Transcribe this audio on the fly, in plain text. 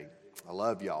I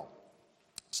love y'all.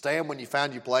 Stand when you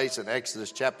found your place in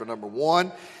Exodus chapter number 1,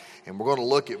 and we're going to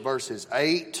look at verses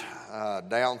 8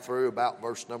 down through about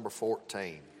verse number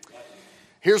 14.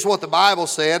 Here's what the Bible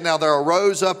said. Now there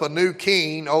arose up a new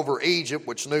king over Egypt,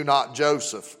 which knew not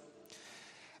Joseph.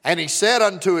 And he said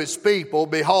unto his people,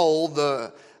 Behold,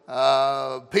 the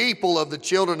people of the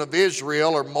children of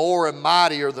Israel are more and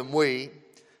mightier than we.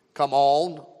 Come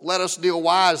on, let us deal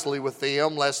wisely with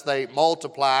them, lest they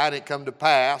multiply, and it come to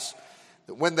pass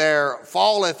that when there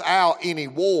falleth out any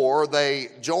war, they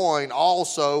join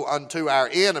also unto our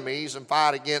enemies and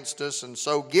fight against us, and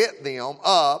so get them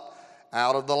up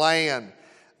out of the land.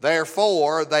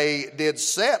 Therefore they did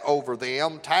set over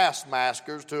them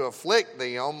taskmasters to afflict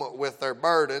them with their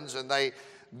burdens, and they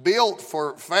built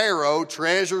for Pharaoh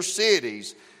treasure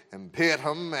cities, and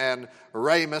Pithom and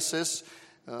Rameses.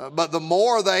 But the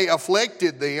more they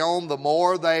afflicted them, the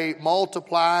more they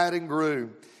multiplied and grew.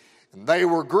 And they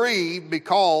were grieved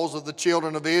because of the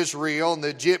children of Israel, and the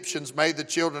Egyptians made the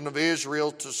children of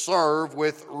Israel to serve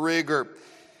with rigor.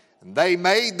 And they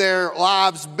made their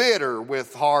lives bitter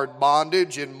with hard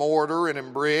bondage in mortar and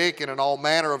in brick and in all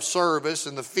manner of service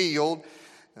in the field.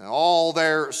 And all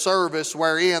their service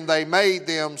wherein they made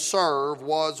them serve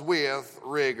was with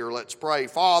rigor. Let's pray.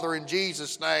 Father, in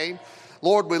Jesus' name,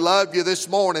 Lord, we love you this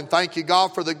morning. Thank you,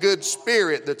 God, for the good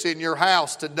spirit that's in your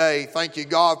house today. Thank you,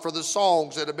 God, for the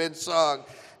songs that have been sung.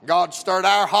 God, stirred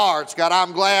our hearts. God,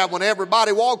 I'm glad when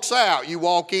everybody walks out, you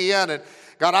walk in. And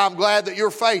God, I'm glad that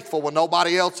you're faithful when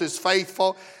nobody else is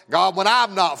faithful. God, when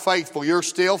I'm not faithful, you're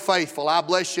still faithful. I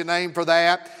bless your name for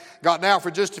that. God, now for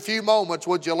just a few moments,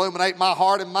 would you illuminate my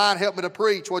heart and mind? Help me to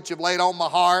preach what you've laid on my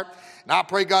heart. And I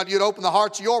pray, God, you'd open the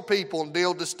hearts of your people and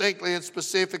deal distinctly and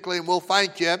specifically, and we'll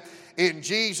thank you. In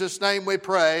Jesus' name we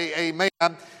pray, amen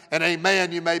and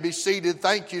amen. You may be seated.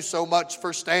 Thank you so much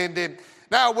for standing.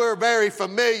 Now, we're very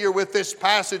familiar with this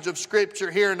passage of Scripture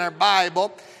here in our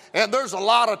Bible. And there's a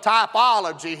lot of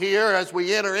typology here as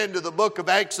we enter into the book of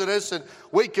Exodus, and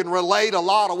we can relate a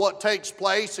lot of what takes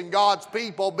place in God's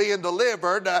people being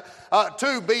delivered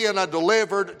to being a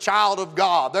delivered child of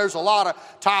God. There's a lot of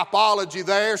typology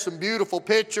there, some beautiful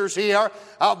pictures here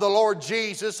of the Lord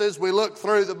Jesus as we look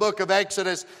through the book of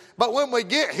Exodus. But when we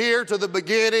get here to the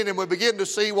beginning and we begin to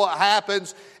see what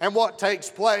happens and what takes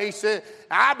place,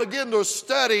 I begin to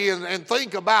study and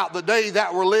think about the day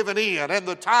that we're living in and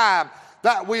the time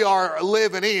that we are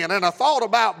living in. And I thought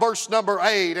about verse number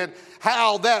 8 and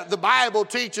how that the Bible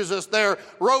teaches us there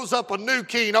rose up a new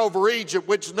king over Egypt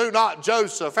which knew not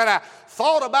Joseph. And I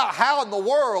thought about how in the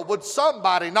world would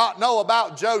somebody not know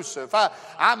about Joseph.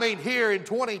 I mean, here in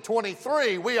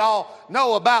 2023, we all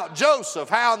know about Joseph.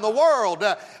 How in the world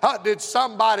did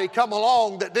somebody come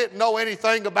along that didn't know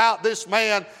anything about this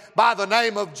man by the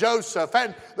name of Joseph?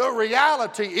 And the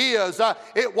reality is,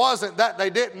 it wasn't that they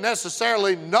didn't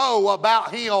necessarily know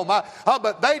about him,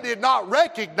 but they did not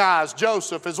recognize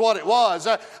Joseph is what it was.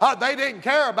 They didn't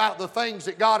care about the things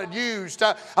that God had used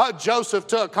Joseph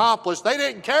to accomplish. They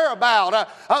didn't care about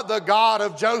the God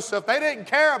of Joseph. They didn't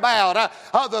care about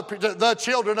the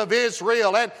children of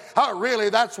Israel. And really,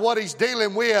 that's what he's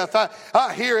dealing with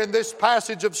here in this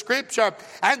passage of Scripture.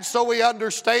 And so we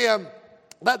understand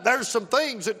that there's some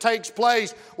things that takes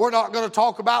place. We're not going to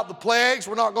talk about the plagues.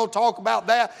 We're not going to talk about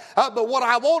that. But what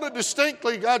I want to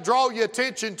distinctly draw your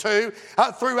attention to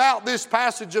throughout this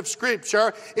passage of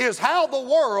Scripture is how the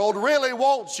world really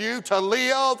wants you to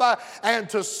live and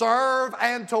to serve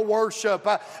and to worship.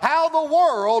 How the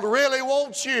world really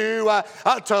wants you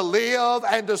to live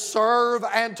and to serve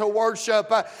and to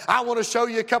worship. I want to show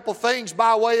you a couple things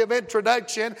by way of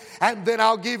introduction, and then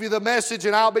I'll give you the message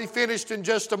and I'll be finished in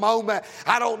just a moment.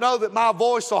 I don't know that my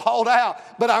voice will hold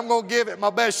out, but I'm going to give it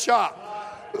my best shot.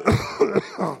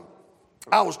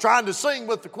 I was trying to sing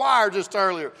with the choir just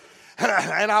earlier,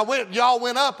 and y'all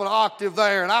went up an octave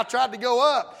there, and I tried to go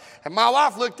up, and my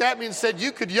wife looked at me and said,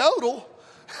 "You could yodel."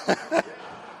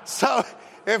 So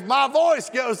if my voice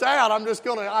goes out,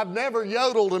 I've never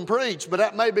yodeled and preached, but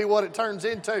that may be what it turns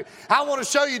into. I want to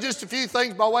show you just a few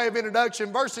things by way of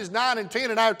introduction. Verses 9 and 10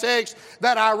 in our text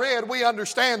that I read, we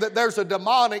understand that there's a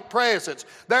demonic presence.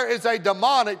 There is a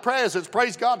demonic presence.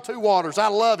 Praise God, two waters. I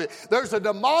love it. There's a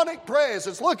demonic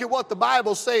presence. Look at what the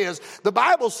Bible says. The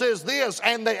Bible says this,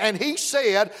 and he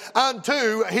said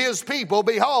unto his people,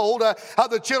 Behold,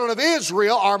 the children of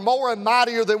Israel are more and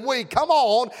mightier than we. Come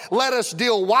on, let us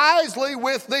deal wisely with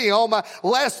with them,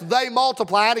 lest they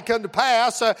multiply. And it come to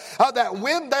pass that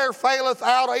when there faileth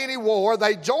out any war,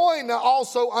 they join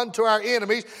also unto our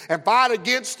enemies and fight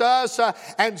against us,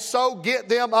 and so get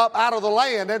them up out of the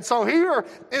land. And so here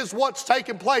is what's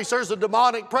taking place. There's a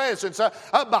demonic presence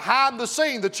behind the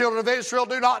scene. The children of Israel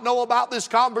do not know about this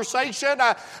conversation,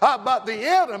 but the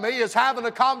enemy is having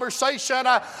a conversation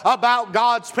about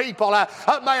God's people.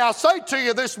 May I say to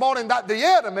you this morning that the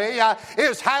enemy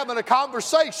is having a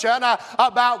conversation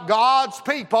about God's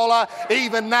people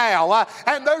even now.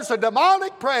 And there's a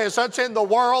demonic presence in the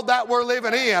world that we're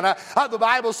living in. The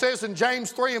Bible says in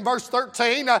James 3 and verse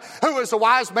 13, who is a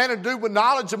wise man and endued with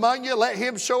knowledge among you, let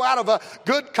him show out of a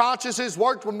good conscience his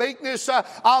work with meekness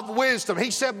of wisdom.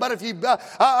 He said, but if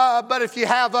you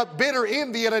have bitter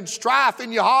envy and strife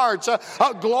in your hearts,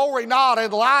 glory not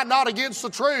and lie not against the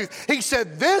truth. He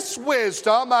said, this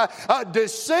wisdom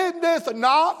descendeth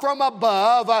not from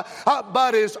above,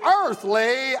 but is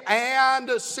earthly and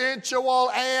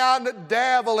sensual and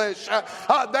devilish.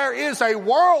 There is a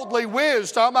worldly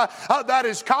wisdom that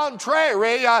is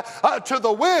contrary to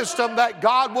the wisdom that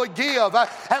God would give.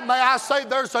 And may I say,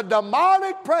 there's a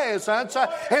demonic presence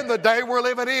in the day we're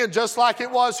living in, just like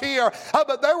it was here.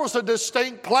 But there was a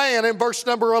distinct plan. In verse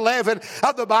number 11,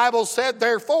 the Bible said,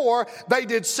 therefore they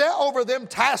did set over them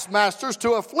taskmasters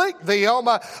to afflict them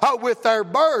with their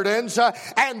burdens,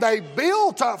 and they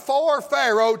built for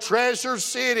Pharaoh treasure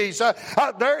cities.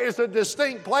 There is a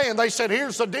distinct plan. They said,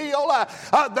 here's the deal.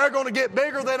 They're going to get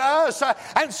bigger than us,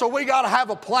 and so we got to have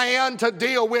a plan to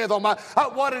deal with them.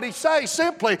 What did he say?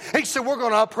 Simply, he said, we're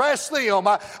going to oppress them.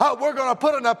 We're going to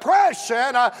put an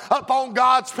oppression upon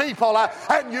God's people.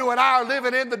 And you and I are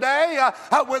living in the day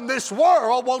when this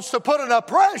world wants to put an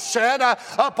oppression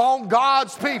upon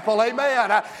God's people.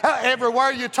 Amen.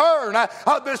 Everywhere you turn,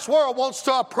 this world wants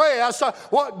to oppress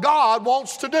what God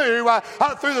wants to do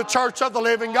through the church of the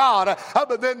living God.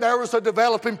 But then there was a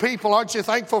developing people. Aren't you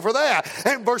thankful for that?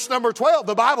 In verse number 12,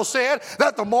 the Bible said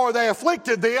that the more they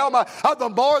afflicted them, the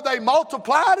more they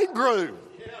multiplied and grew.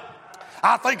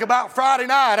 I think about Friday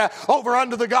night over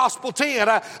under the gospel tent.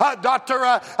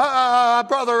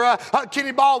 Brother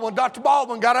Kenny Baldwin, Dr.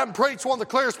 Baldwin got up and preached one of the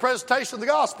clearest presentations of the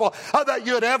gospel that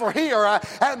you'd ever hear.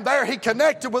 And there he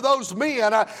connected with those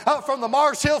men from the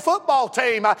Mars Hill football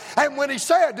team. And when he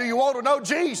said, do you want to know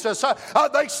Jesus?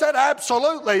 They said,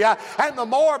 absolutely. And the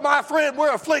more, my friend,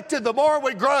 we're afflicted, the more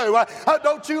we grow.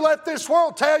 Don't you let this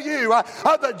world tell you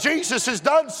that Jesus is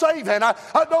done saving.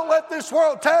 Don't let this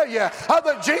world tell you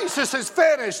that Jesus is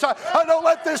finished. Don't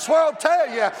let this world tell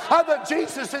you that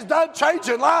Jesus is done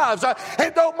changing lives.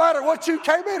 It don't matter what you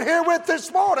came in here with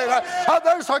this morning.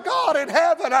 There's a God in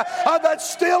heaven that's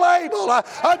still able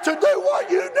to do what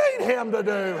you need him to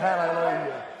do.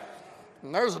 Hallelujah.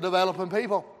 And there's a developing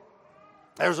people.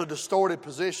 There's a distorted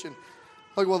position.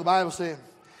 Look at what the Bible said.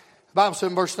 The Bible said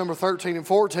in verse number 13 and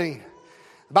 14.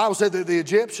 The Bible said that the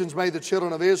Egyptians made the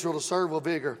children of Israel to serve with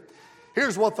vigor.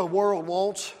 Here's what the world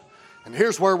wants. And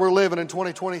here's where we're living in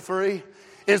 2023,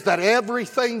 is that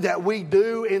everything that we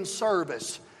do in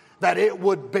service, that it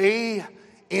would be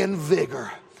in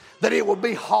vigor, that it would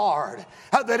be hard,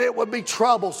 that it would be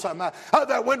troublesome,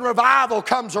 that when revival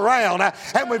comes around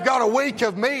and we've got a week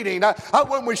of meeting,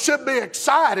 when we should be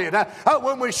excited,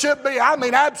 when we should be,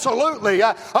 absolutely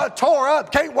tore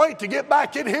up, can't wait to get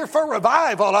back in here for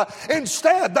revival.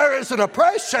 Instead, there is an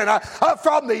oppression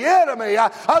from the enemy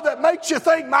that makes you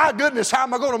think, my goodness, how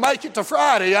am I going to make it to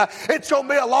Friday? It's going to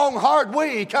be a long, hard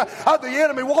week. The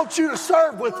enemy wants you to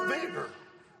serve with vigor,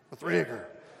 with rigor.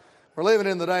 We're living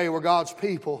in the day where God's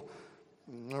people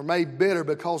are made bitter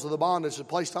because of the bondage that's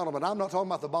placed on them. And I'm not talking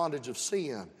about the bondage of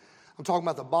sin. I'm talking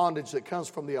about the bondage that comes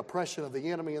from the oppression of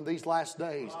the enemy in these last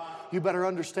days. You better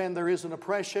understand there is an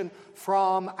oppression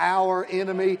from our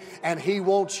enemy, and he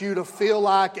wants you to feel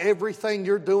like everything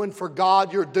you're doing for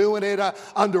God, you're doing it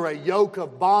under a yoke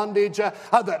of bondage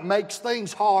that makes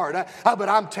things hard. But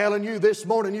I'm telling you this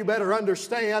morning, you better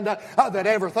understand that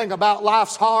everything about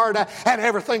life's hard and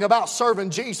everything about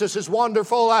serving Jesus is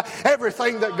wonderful.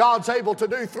 Everything that God's able to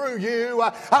do through you,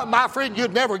 my friend,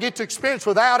 you'd never get to experience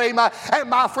without him. And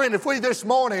my friend, if we this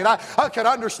morning could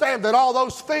understand that all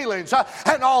those feelings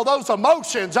and all those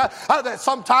emotions that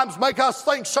sometimes make us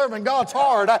think serving God's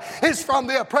hard is from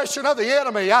the oppression of the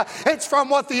enemy. It's from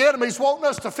what the enemy's wanting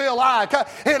us to feel like.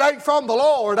 It ain't from the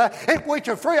Lord. If we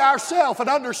can free ourselves and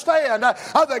understand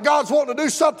that God's wanting to do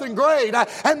something great,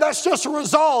 and that's just a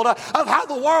result of how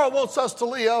the world wants us to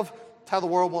live, it's how the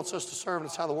world wants us to serve, and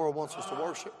it's how the world wants us to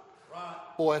worship.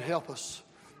 Boy, it help us.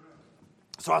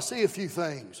 So I see a few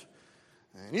things.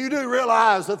 And you do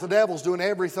realize that the devil's doing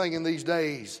everything in these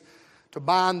days to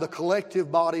bind the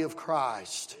collective body of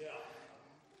Christ.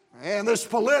 And this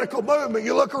political movement,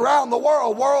 you look around the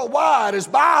world, worldwide, as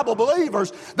Bible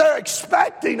believers, they're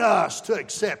expecting us to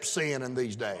accept sin in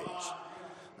these days.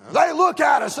 They look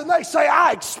at us and they say,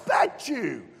 I expect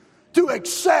you to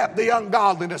accept the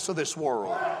ungodliness of this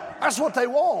world. That's what they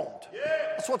want.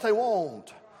 That's what they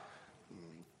want.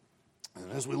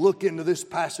 And as we look into this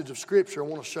passage of Scripture, I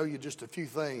want to show you just a few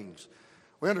things.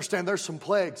 We understand there's some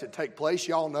plagues that take place.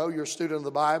 Y'all know, you're a student of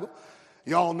the Bible.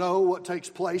 Y'all know what takes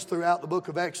place throughout the book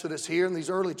of Exodus here in these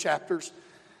early chapters.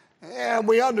 And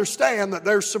we understand that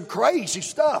there's some crazy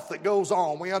stuff that goes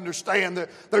on. We understand that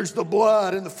there's the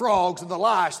blood and the frogs and the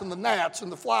lice and the gnats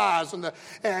and the flies and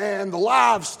the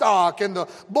livestock and the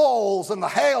bulls and the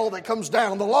hail that comes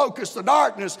down, the locusts, the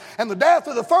darkness, and the death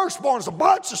of the firstborn. There's a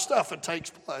bunch of stuff that takes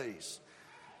place.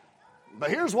 But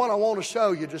here's what I want to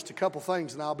show you, just a couple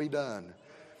things and I'll be done.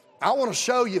 I want to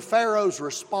show you Pharaoh's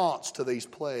response to these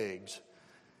plagues.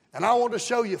 And I want to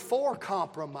show you 4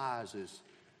 compromises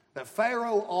that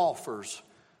Pharaoh offers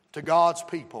to God's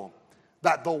people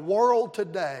that the world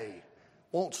today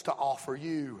wants to offer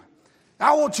you.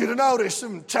 I want you to notice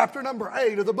in chapter number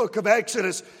 8 of the book of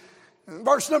Exodus,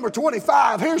 verse number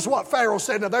 25, here's what Pharaoh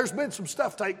said. Now there's been some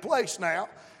stuff take place now.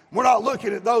 We're not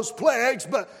looking at those plagues,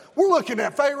 but we're looking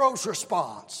at Pharaoh's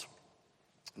response.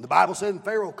 The Bible said, and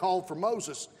Pharaoh called for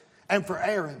Moses and for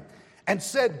Aaron and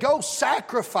said, go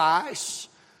sacrifice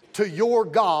to your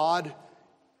God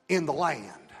in the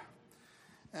land.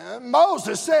 And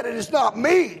Moses said, it is not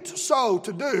meet so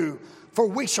to do, for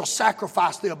we shall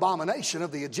sacrifice the abomination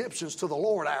of the Egyptians to the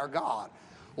Lord our God.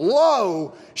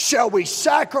 Lo, shall we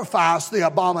sacrifice the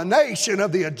abomination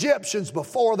of the Egyptians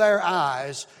before their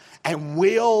eyes, and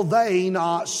will they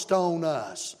not stone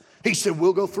us? He said,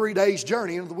 we'll go 3 days'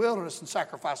 journey into the wilderness and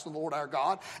sacrifice to the Lord our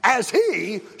God, as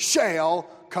he shall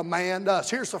command us.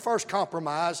 Here's the first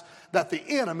compromise that the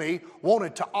enemy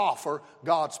wanted to offer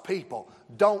God's people.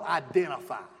 Don't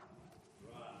identify.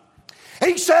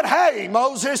 He said, hey,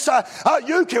 Moses,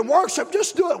 you can worship,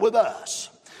 just do it with us.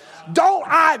 Don't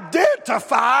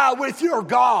identify with your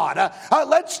God.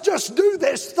 Let's just do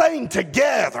this thing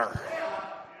together.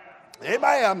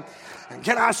 Amen. And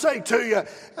can I say to you,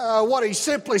 what he's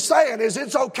simply saying is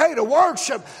it's okay to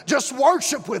worship. Just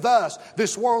worship with us.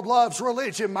 This world loves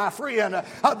religion, my friend.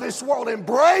 This world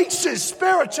embraces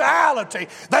spirituality.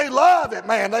 They love it,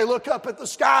 man. They look up at the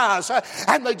skies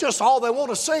and all they want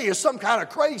to see is some kind of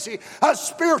crazy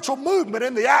spiritual movement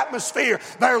in the atmosphere.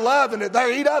 They're loving it.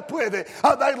 They eat up with it.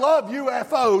 They love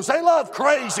UFOs. They love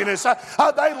craziness.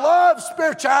 They love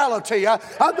spirituality.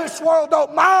 This world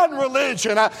don't mind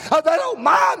religion. They don't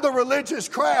mind the religious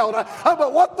crowd.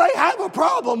 But what they have a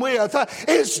problem with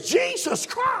is Jesus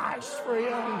Christ,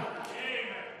 friend.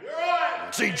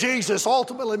 See, Jesus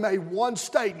ultimately made one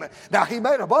statement. Now, he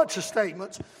made a bunch of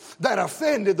statements that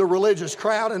offended the religious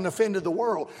crowd and offended the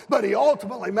world. But he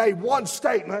ultimately made one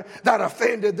statement that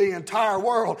offended the entire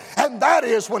world. And that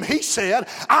is when he said,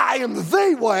 I am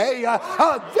the way,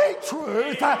 the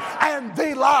truth, and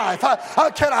the life.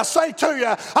 Can I say to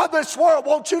you, this world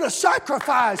wants you to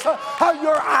sacrifice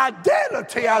your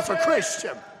identity as a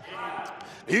Christian.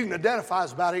 You can identify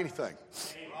as about anything.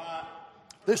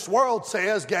 This world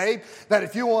says, Gabe, that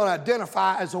if you want to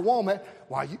identify as a woman,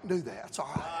 why, you can do that. It's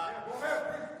all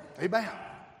right. Amen.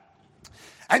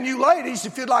 And you ladies,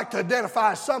 if you'd like to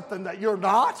identify as something that you're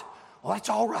not, well, that's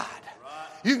all right.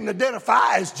 You can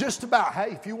identify as just about,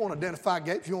 hey, if you want to identify,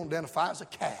 Gabe, if you want to identify as a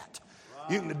cat,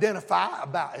 you can identify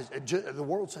about, the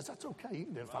world says that's okay. You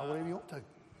can identify whatever you want to.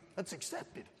 That's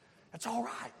accepted. That's all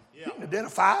right. You can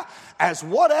identify as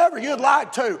whatever you'd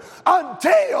like to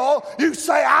until you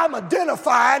say, I'm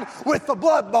identifying with the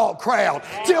blood-bought crowd.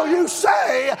 Till you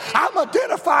say, I'm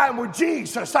identifying with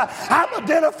Jesus. I'm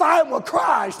identifying with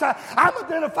Christ. I'm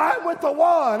identifying with the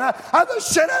one that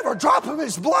shed every drop of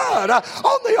his blood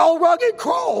on the old rugged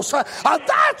cross.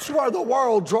 That's where the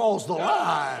world draws the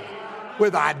line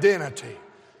with identity.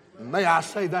 May I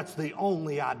say that's the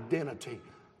only identity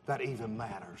that even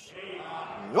matters.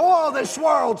 Oh, this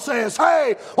world says,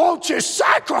 hey, won't you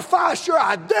sacrifice your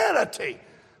identity?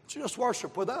 Won't you just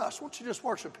worship with us? Won't you just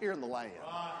worship here in the land?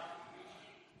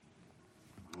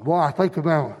 Boy, I think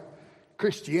about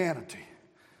Christianity.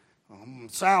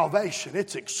 Salvation,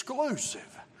 it's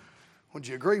exclusive. Would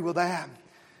you agree with that?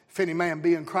 If any man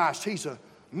be in Christ, he's a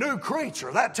new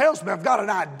creature. That tells me I've got an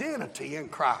identity in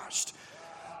Christ.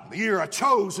 You're a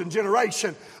chosen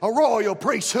generation, a royal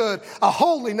priesthood, a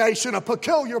holy nation, a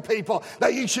peculiar people,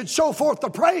 that you should show forth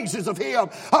the praises of him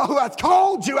who hath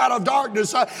called you out of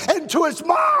darkness into his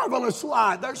marvelous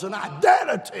light. There's an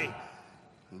identity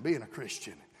in being a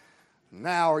Christian.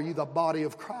 Now are you the body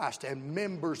of Christ, and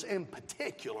members in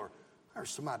particular, there's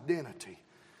some identity.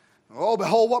 Oh,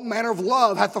 behold, what manner of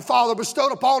love hath the Father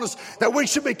bestowed upon us, that we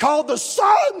should be called the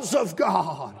sons of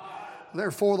God.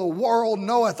 Therefore the world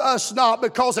knoweth us not,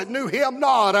 because it knew him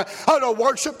not. To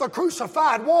worship the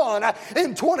crucified one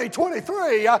in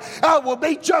 2023 will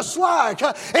be just like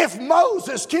if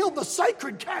Moses killed the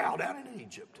sacred cow down in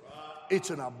Egypt. It's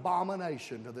an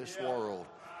abomination to this world.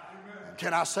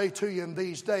 Can I say to you, in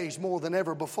these days more than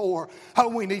ever before,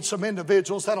 we need some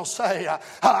individuals that'll say,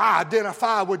 I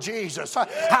identify with Jesus.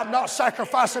 I'm not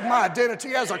sacrificing my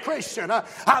identity as a Christian.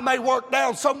 I may work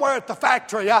down somewhere at the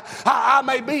factory. I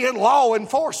may be in law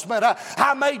enforcement.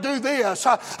 I may do this.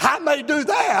 I may do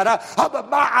that. But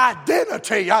my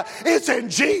identity is in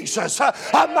Jesus.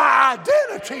 My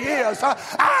identity is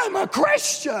I'm a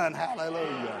Christian.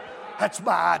 Hallelujah. That's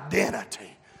my identity.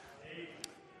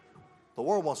 The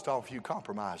world wants to offer you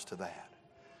compromise to that.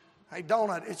 Hey,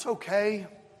 it's okay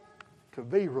to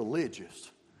be religious.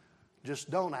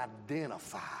 Just don't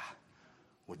identify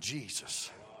with Jesus.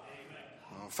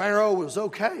 Pharaoh was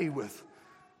okay with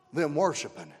them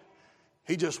worshiping.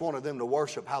 He just wanted them to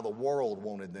worship how the world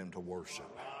wanted them to worship.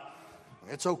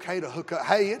 It's okay to hook up.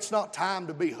 Hey, it's not time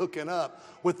to be hooking up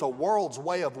with the world's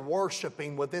way of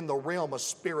worshiping within the realm of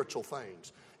spiritual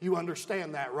things. You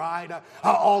understand that, right?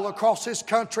 All across this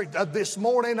country this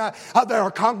morning, there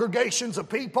are congregations of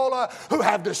people who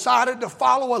have decided to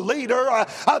follow a leader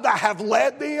that have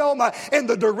led them in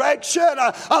the direction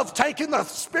of taking the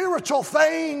spiritual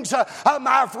things,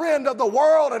 my friend, of the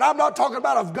world. And I'm not talking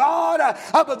about of God,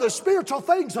 but the spiritual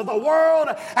things of the world,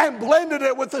 and blended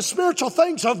it with the spiritual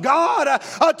things of God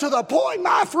to the point,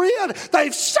 my friend,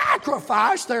 they've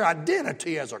sacrificed their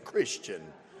identity as a Christian.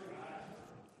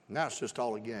 Now it's just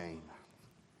all a game.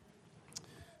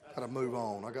 Got to move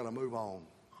on. I got to move on.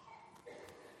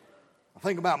 I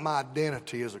think about my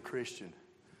identity as a Christian.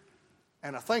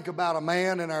 And I think about a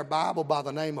man in our Bible by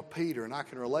the name of Peter. And I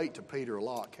can relate to Peter a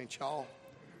lot, can't y'all?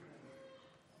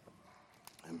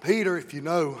 And Peter, if you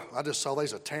know, I just saw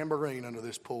there's a tambourine under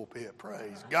this pulpit.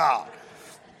 Praise God.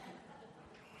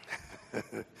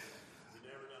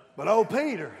 But oh,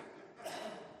 Peter.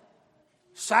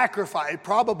 Sacrifice,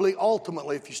 probably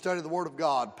ultimately, if you study the Word of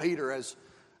God, Peter as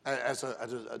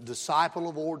a disciple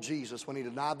of the Lord Jesus, when he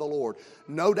denied the Lord,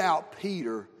 no doubt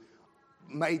Peter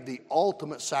made the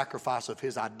ultimate sacrifice of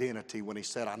his identity when he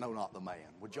said, I know not the man.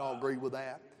 Would y'all agree with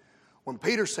that? When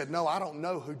Peter said, no, I don't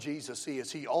know who Jesus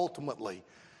is, he ultimately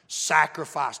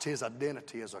sacrificed his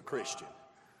identity as a Christian.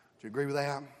 Do you agree with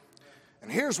that?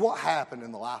 And here's what happened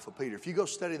in the life of Peter. If you go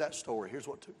study that story, here's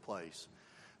what took place.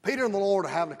 Peter and the Lord are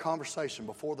having a conversation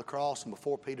before the cross and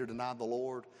before Peter denied the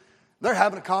Lord. They're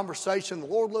having a conversation. The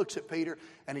Lord looks at Peter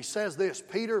and he says this,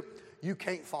 Peter, you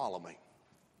can't follow me.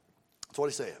 That's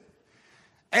what he said.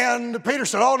 And Peter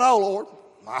said, oh no, Lord.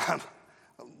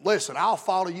 Listen, I'll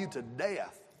follow you to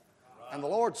death. And the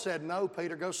Lord said, no,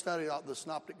 Peter, go study the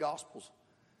Synoptic Gospels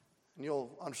and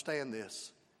you'll understand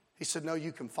this. He said, no,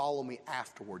 you can follow me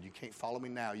afterward. You can't follow me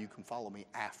now. You can follow me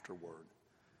afterward.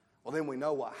 Well, then we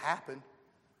know what happened.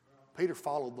 Peter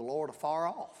followed the Lord afar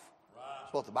off.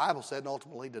 That's what the Bible said, and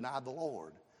ultimately denied the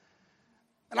Lord.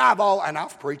 And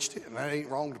I've preached it, and that ain't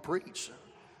wrong to preach.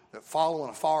 That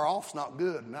following afar off is not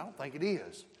good, and I don't think it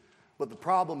is. But the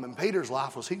problem in Peter's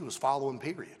life was he was following,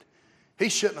 period. He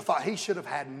should have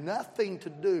had nothing to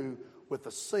do with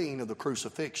the scene of the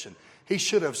crucifixion. He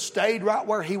should have stayed right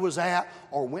where he was at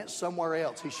or went somewhere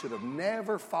else. He should have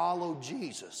never followed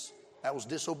Jesus. That was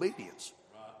disobedience.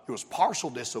 It was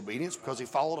partial disobedience because he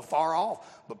followed afar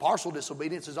off. But partial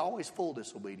disobedience is always full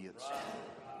disobedience.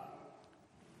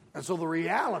 And so the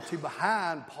reality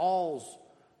behind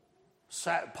Peter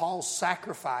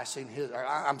sacrificing his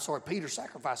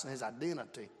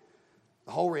identity,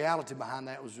 the whole reality behind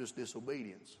that was just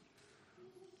disobedience.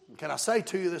 And can I say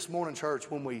to you this morning, church,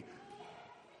 when we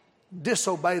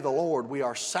disobey the Lord, we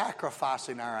are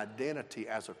sacrificing our identity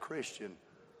as a Christian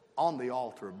on the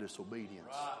altar of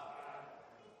disobedience.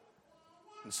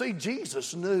 And see,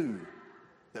 Jesus knew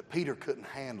that Peter couldn't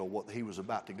handle what he was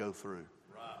about to go through.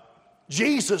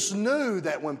 Jesus knew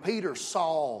that when Peter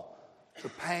saw the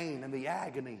pain and the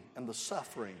agony and the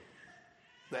suffering,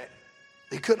 that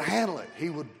he couldn't handle it.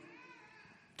 He would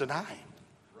deny him.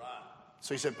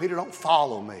 So he said, Peter, don't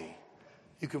follow me.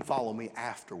 You can follow me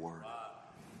afterward.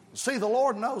 See, the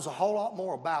Lord knows a whole lot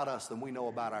more about us than we know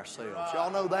about ourselves. Y'all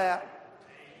know that?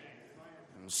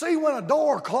 See, when a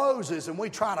door closes and we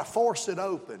try to force it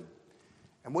open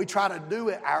and we try to do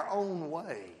it our own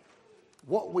way,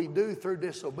 what we do through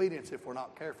disobedience, if we're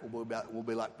not careful, we'll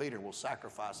be like Peter. We'll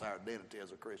sacrifice our identity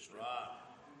as a Christian.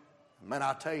 Man,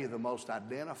 I tell you, the most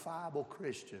identifiable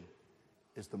Christian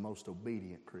is the most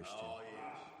obedient Christian.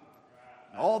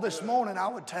 All this morning I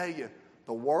would tell you,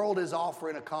 the world is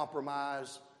offering a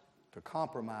compromise to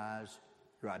compromise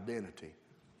your identity.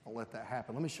 Don't let that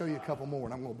happen. Let me show you a couple more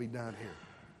and I'm going to be done here.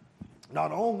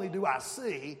 Not only do I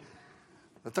see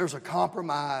that there's a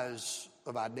compromise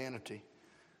of identity,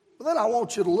 but then I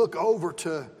want you to look over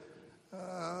to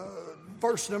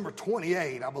verse number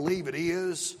 28, I believe it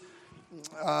is,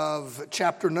 of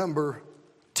chapter number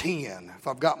 10. If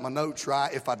I've got my notes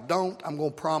right. If I don't, I'm going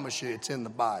to promise you it's in the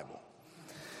Bible.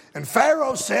 And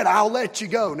Pharaoh said, I'll let you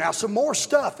go. Now some more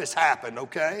stuff has happened,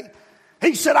 okay?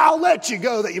 He said, I'll let you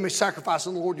go that you may sacrifice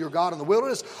unto the Lord your God in the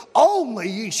wilderness. Only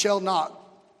ye shall not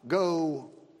go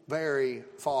very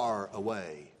far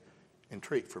away.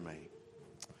 Entreat for me.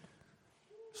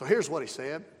 So here's what he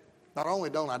said. Not only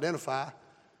don't identify,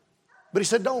 but he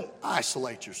said, don't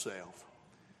isolate yourself.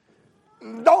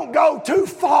 Don't go too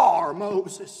far,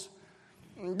 Moses.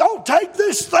 Don't take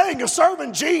this thing of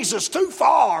serving Jesus too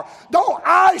far. Don't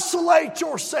isolate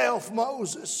yourself,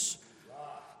 Moses.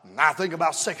 And I think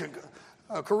about 2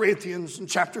 Corinthians in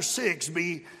chapter 6.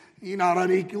 Be ye not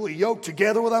unequally yoked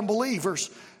together with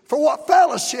unbelievers. For what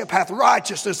fellowship hath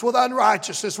righteousness with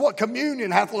unrighteousness? What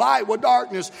communion hath light with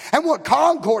darkness? And what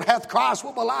concord hath Christ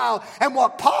with Belial? And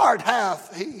what part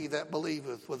hath he that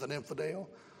believeth with an infidel?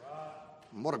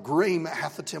 And what agreement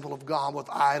hath the temple of God with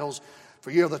idols? For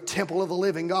ye are the temple of the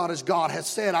living God, as God hath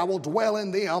said, I will dwell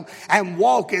in them and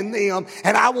walk in them,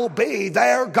 and I will be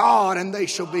their God, and they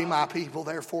shall be my people.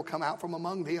 Therefore come out from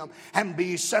among them, and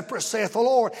be separate, saith the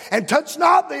Lord, and touch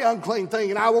not the unclean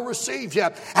thing, and I will receive you,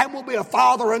 and will be a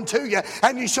father unto you,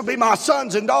 and ye shall be my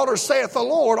sons and daughters, saith the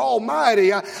Lord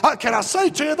Almighty. Can I say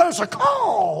to you, there's a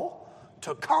call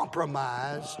to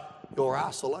compromise your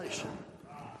isolation.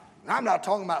 And I'm not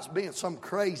talking about being some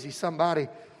crazy somebody,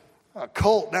 a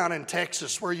cult down in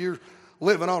Texas where you're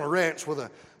living on a ranch with a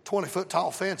 20-foot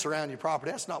tall fence around your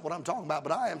property. That's not what I'm talking about.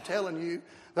 But I am telling you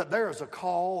that there is a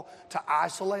call to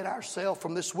isolate ourselves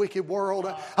from this wicked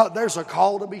world. There's a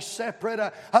call to be separate.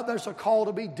 There's a call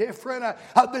to be different.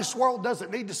 This world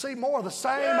doesn't need to see more of the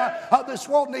same. This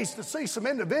world needs to see some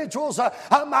individuals,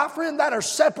 my friend, that are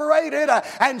separated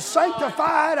and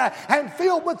sanctified and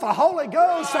filled with the Holy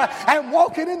Ghost and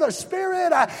walking in the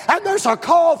Spirit. And there's a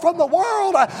call from the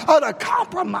world to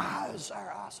compromise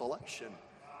our isolation.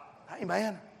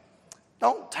 Amen.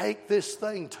 Don't take this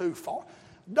thing too far.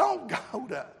 Don't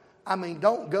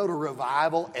go to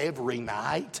revival every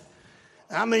night.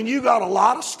 I mean, you got a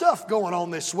lot of stuff going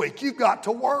on this week. You've got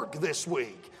to work this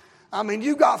week. I mean,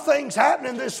 you got things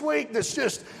happening this week that's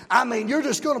just, you're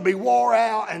just going to be wore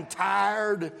out and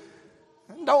tired.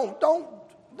 Don't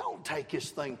take this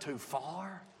thing too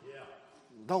far.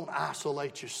 Don't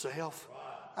isolate yourself.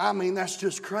 That's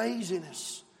just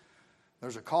craziness.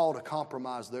 There's a call to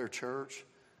compromise there, church.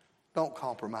 Don't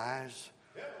compromise.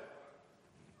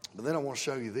 But then I want to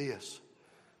show you this.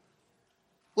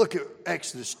 Look at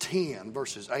Exodus 10,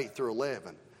 verses 8 through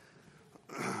 11.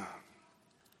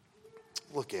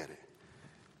 Look at it.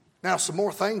 Now, some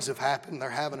more things have happened. They're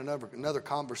having another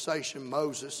conversation.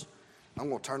 Moses. I'm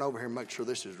going to turn over here and make sure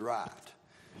this is right.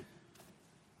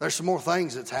 There's some more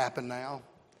things that's happened now.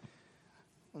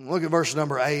 Look at verse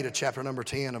number 8 of chapter number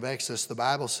 10 of Exodus. The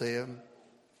Bible said,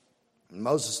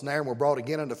 Moses and Aaron were brought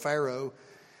again unto Pharaoh,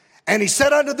 and he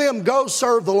said unto them, go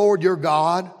serve the Lord your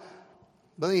God.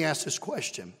 But then he asked this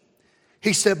question.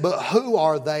 He said, but who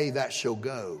are they that shall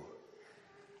go?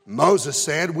 Moses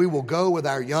said, we will go with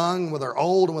our young, with our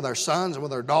old, and with our sons, and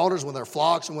with our daughters, with our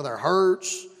flocks, and with our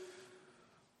herds.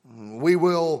 We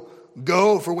will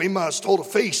go, for we must hold a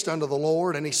feast unto the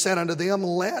Lord. And he said unto them,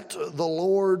 let the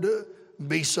Lord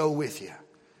be so with you,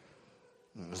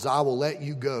 as I will let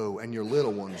you go, and your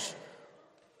little ones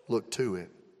look to it.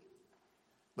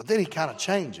 But then he kind of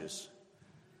changes.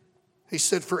 He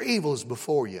said, for evil is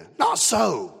before you. Not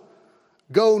so.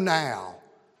 Go now,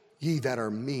 ye that are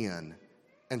men,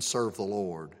 and serve the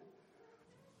Lord.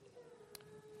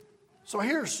 So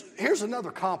here's another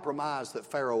compromise that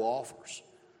Pharaoh offers.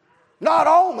 Not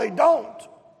only don't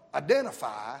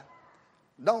identify,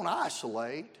 don't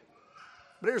isolate,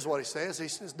 but here's what he says. He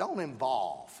says, don't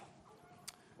involve.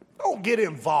 Don't get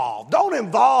involved. Don't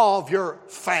involve your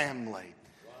family.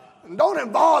 Don't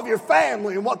involve your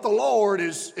family in what the Lord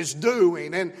is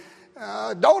doing. And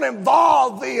don't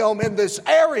involve them in this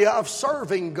area of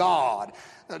serving God.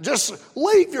 Just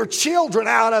leave your children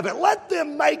out of it. Let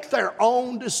them make their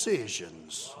own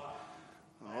decisions.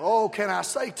 Oh, can I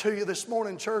say to you this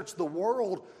morning, church, the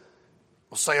world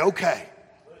will say, okay,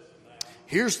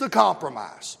 here's the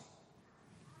compromise.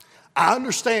 I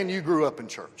understand you grew up in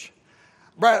church.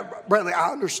 Bradley,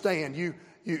 I understand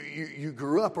you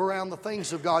grew up around the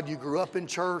things of God. You grew up in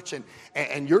church,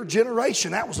 and your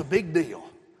generation, that was a big deal.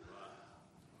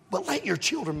 But let your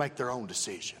children make their own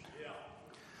decision.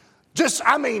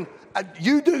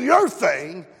 You do your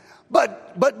thing,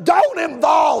 but don't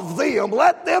involve them.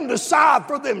 Let them decide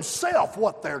for themselves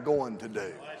what they're going to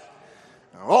do.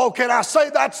 Oh, can I say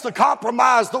that's the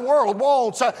compromise the world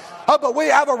wants? But we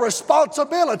have a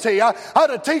responsibility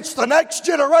to teach the next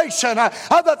generation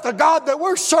that the God that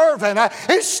we're serving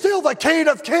is still the King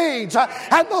of Kings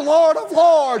and the Lord of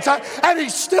Lords, and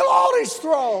He's still on His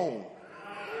throne.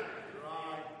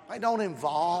 They don't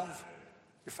involve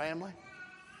your family.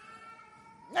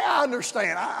 Now, I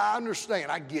understand.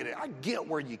 I get it. I get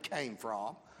where you came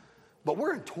from. But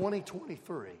we're in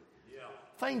 2023.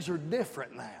 Things are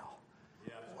different now.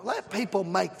 Let people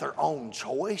make their own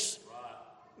choice.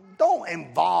 Don't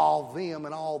involve them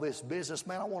in all this business.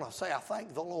 Man, I want to say I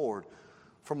thank the Lord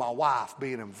for my wife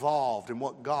being involved in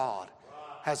what God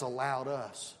has allowed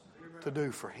us to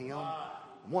do for Him.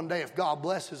 One day, if God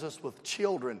blesses us with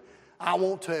children, I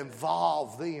want to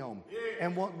involve them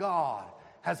in what God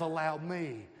has allowed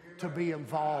me to be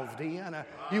involved in.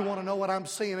 You want to know what I'm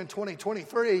seeing in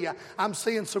 2023? I'm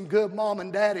seeing some good mom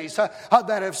and daddies that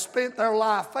have spent their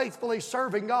life faithfully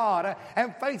serving God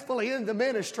and faithfully in the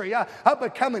ministry,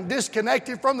 becoming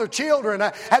disconnected from their children,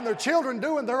 and their children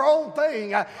doing their own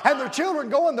thing, and their children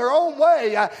going their own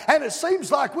way. And it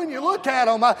seems like when you look at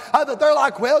them, that they're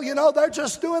like, well, they're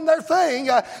just doing their thing.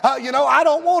 I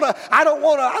don't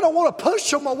want to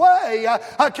push them away.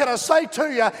 Can I say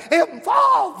to you,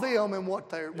 involve them in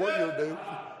what you'll do.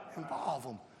 Involve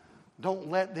them. Don't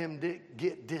let them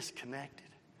get disconnected.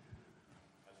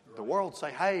 The world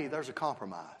say, hey, there's a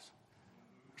compromise.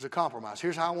 There's a compromise.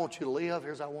 Here's how I want you to live.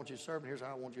 Here's how I want you to serve. And here's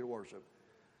how I want you to worship.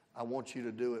 I want you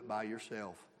to do it by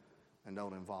yourself and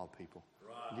don't involve people.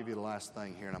 I'll give you the last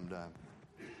thing here and I'm done.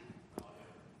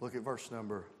 Look at verse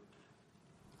number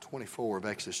 24 of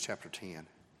Exodus chapter 10.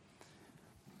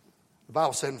 The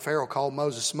Bible said, and Pharaoh called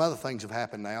Moses. Some other things have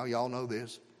happened now. Y'all know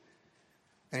this.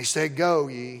 And he said, go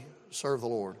ye, serve the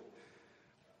Lord.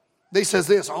 He says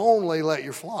this, only let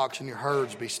your flocks and your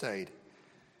herds be stayed.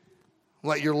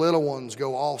 Let your little ones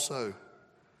go also.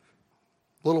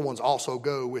 Little ones also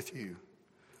go with you.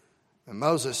 And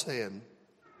Moses said,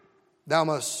 thou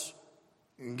must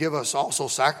give us also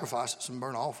sacrifices and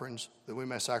burnt offerings, that we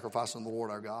may sacrifice unto the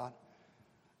Lord our God.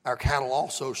 Our cattle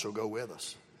also shall go with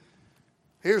us.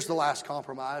 Here's the last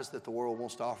compromise that the world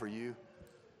wants to offer you.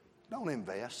 Don't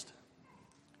invest.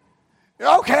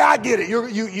 Okay, I get it.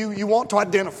 You want to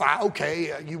identify.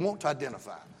 Okay, you want to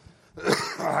identify.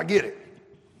 I get it.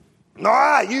 All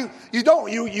right, you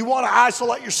don't. You want to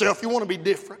isolate yourself. You want to be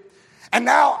different. And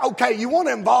now, okay, you want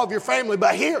to involve your family.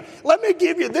 But here, let me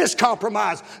give you this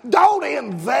compromise. Don't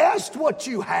invest what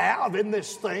you have in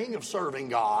this thing of serving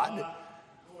God.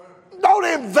 Don't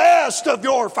invest of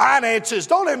your finances.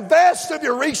 Don't invest of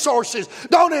your resources.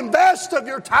 Don't invest of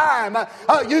your time.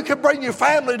 You can bring your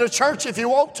family to church if you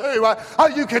want to.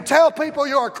 You can tell people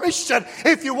you're a Christian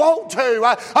if you want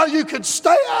to. You can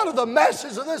stay out of the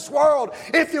messes of this world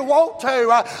if you want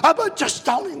to. But just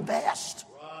don't invest.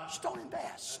 Just don't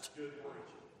invest.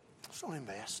 Just don't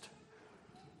invest.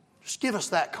 Just give us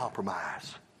that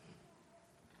compromise.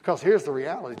 Because here's the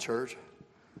reality, church.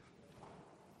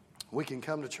 We can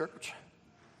come to church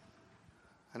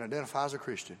and identify as a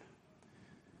Christian.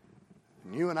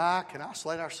 And you and I can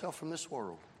isolate ourselves from this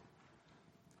world.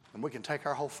 And we can take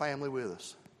our whole family with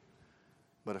us.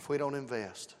 But if we don't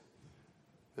invest,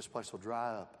 this place will dry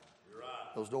up.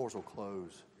 Those doors will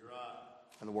close.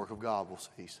 And the work of God will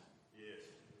cease.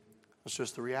 That's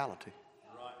just the reality.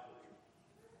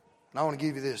 And I want to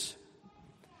give you this.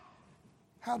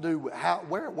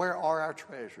 Where are our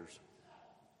treasures?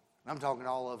 I'm talking to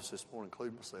all of us this morning,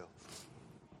 including myself.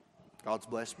 God's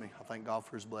blessed me. I thank God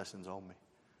for His blessings on me.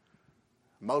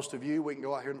 Most of you, we can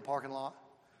go out here in the parking lot.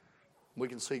 We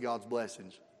can see God's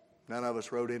blessings. None of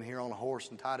us rode in here on a horse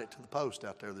and tied it to the post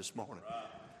out there this morning.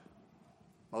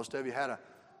 Most of you had a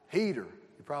heater.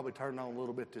 You probably turned on a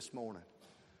little bit this morning.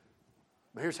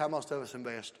 But here's how most of us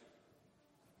invest.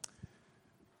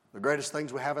 The greatest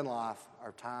things we have in life,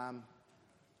 our time,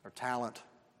 our talent,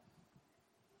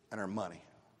 and our money.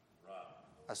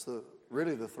 That's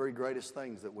really the three greatest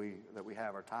things that we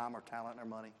have, our time, our talent, and our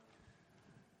money.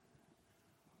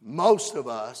 Most of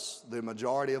us, the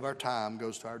majority of our time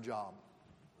goes to our job.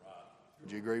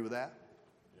 Would you agree with that?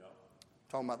 Yeah.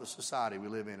 Talking about the society we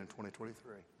live in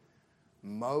 2023.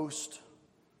 Most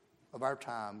of our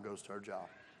time goes to our job.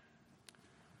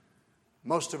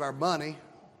 Most of our money,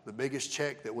 the biggest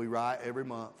check that we write every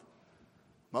month,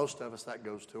 most of us, that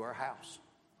goes to our house.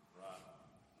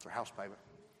 It's our house payment.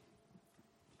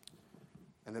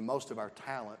 And then most of our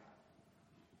talent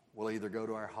will either go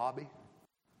to our hobby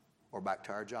or back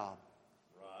to our job.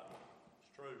 Right.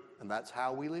 It's true. And that's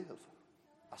how we live.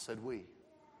 I said we.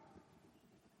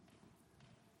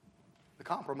 The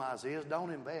compromise is don't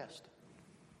invest.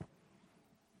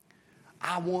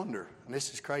 I wonder, and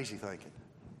this is crazy thinking,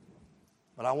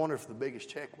 but I wonder if the biggest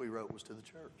check we wrote was to the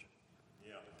church.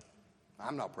 Yeah.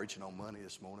 I'm not preaching on money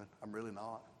this morning. I'm really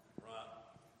not. Right.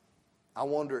 I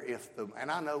wonder if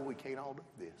and I know we can't all do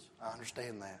this. I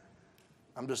understand that.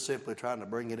 I'm just simply trying to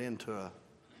bring it into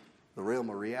the realm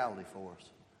of reality for us.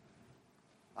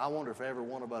 I wonder if every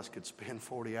one of us could spend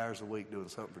 40 hours a week doing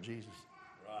something for Jesus.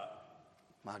 Right.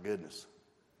 My goodness.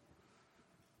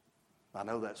 I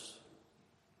know that's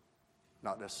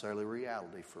not necessarily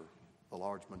reality for the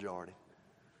large majority.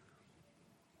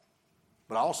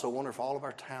 But I also wonder if all of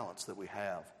our talents that we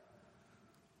have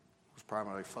was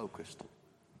primarily focused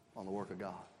on the work of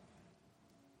God.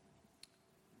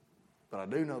 But I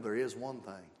do know there is one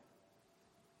thing,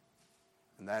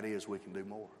 and that is we can do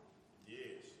more.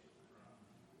 Yes.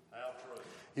 How true.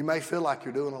 You may feel like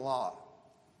you're doing a lot,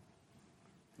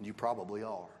 and you probably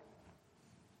are.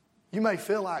 You may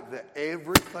feel like that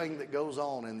everything that goes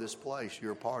on in this place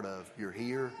you're a part of. You're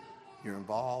here, you're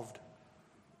involved.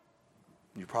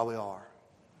 You probably are.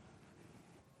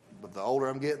 But the older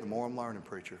I'm getting, the more I'm learning,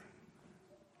 preacher.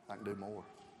 I can do more.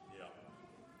 Yeah.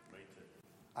 Me too.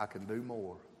 I can do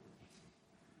more.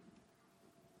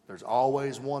 There's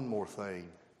always one more thing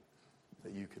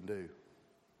that you can do.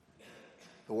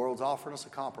 The world's offering us a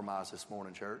compromise this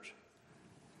morning, church.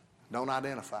 Don't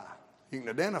identify. You can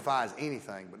identify as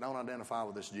anything, but don't identify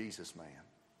with this Jesus man.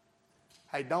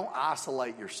 Hey, don't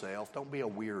isolate yourself. Don't be a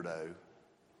weirdo.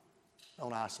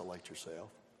 Don't isolate yourself.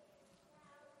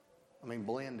 I mean,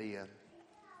 blend in.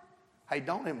 Hey,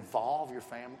 don't involve your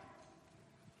family.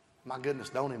 My goodness,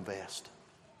 don't invest.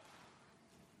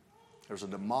 There's a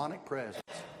demonic presence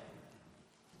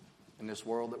in this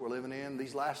world that we're living in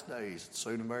these last days.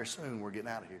 Soon and very soon, we're getting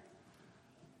out of here.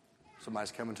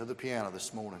 Somebody's coming to the piano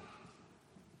this morning.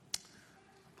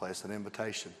 Play us an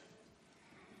invitation.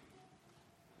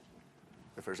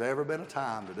 If there's ever been a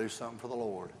time to do something for the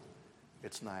Lord,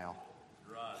 it's now.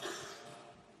 Right.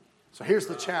 So here's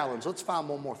the challenge. Let's find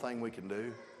one more thing we can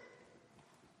do.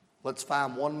 Let's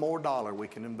find one more dollar we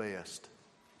can invest.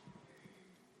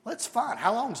 Let's find,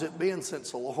 how long's it been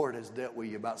since the Lord has dealt with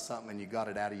you about something and you got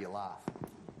it out of your life?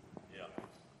 Yeah.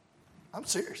 I'm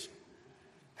serious.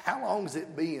 How long's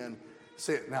it been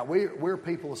since, now we're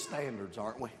people of standards,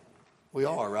 aren't we? We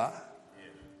are, right? Yeah.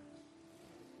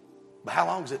 But how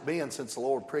long's it been since the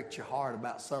Lord pricked your heart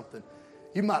about something?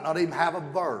 You might not even have a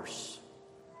verse,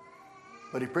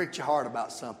 but He pricked your heart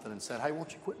about something and said, hey,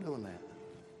 won't you quit doing that?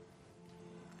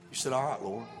 You said, all right,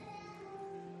 Lord.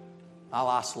 I'll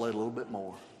isolate a little bit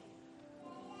more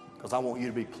because I want you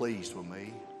to be pleased with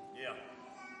me. Yeah.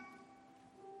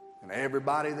 And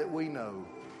everybody that we know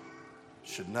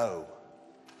should know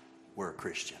we're a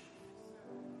Christian.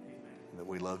 And that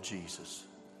we love Jesus.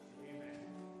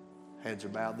 Heads are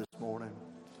bowed this morning.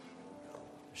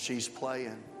 She's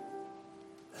playing.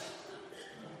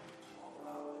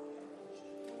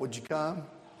 Would you come?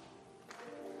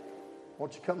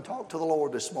 Won't you come talk to the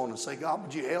Lord this morning and say, God,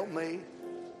 would you help me?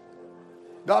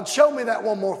 God, show me that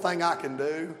one more thing I can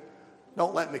do.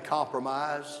 Don't let me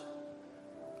compromise.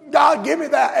 God, give me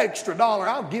that extra dollar.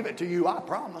 I'll give it to you, I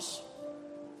promise.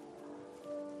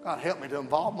 God, help me to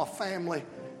involve my family.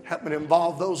 Help me to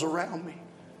involve those around me.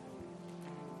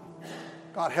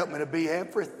 God, help me to be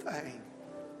everything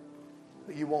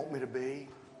that you want me to be.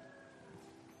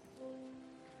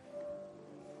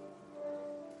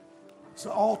 So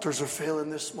altars are filling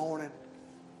this morning.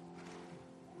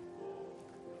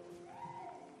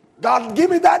 God, give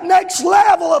me that next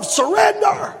level of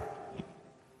surrender.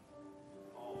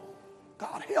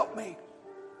 God, help me.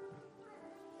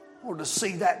 Lord, to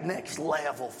see that next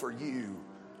level for you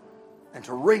and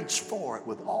to reach for it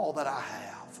with all that I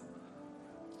have.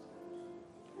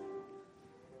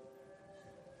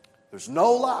 There's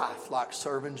no life like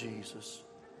serving Jesus.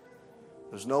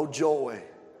 There's no joy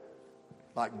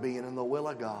like being in the will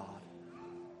of God.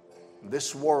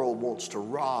 This world wants to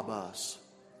rob us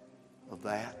of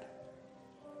that.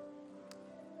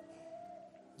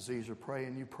 As these are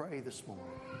praying, you pray this morning.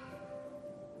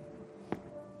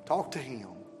 Talk to Him.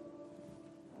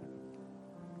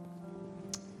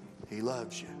 He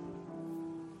loves you.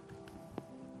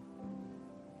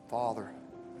 Father,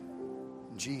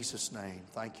 in Jesus' name,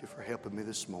 thank you for helping me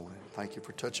this morning. Thank you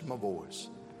for touching my voice.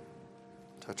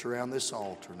 Touch around this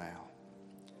altar now.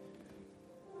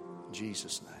 In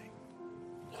Jesus' name.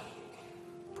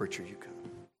 Preacher, you come.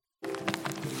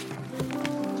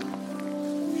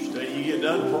 get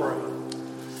done praying.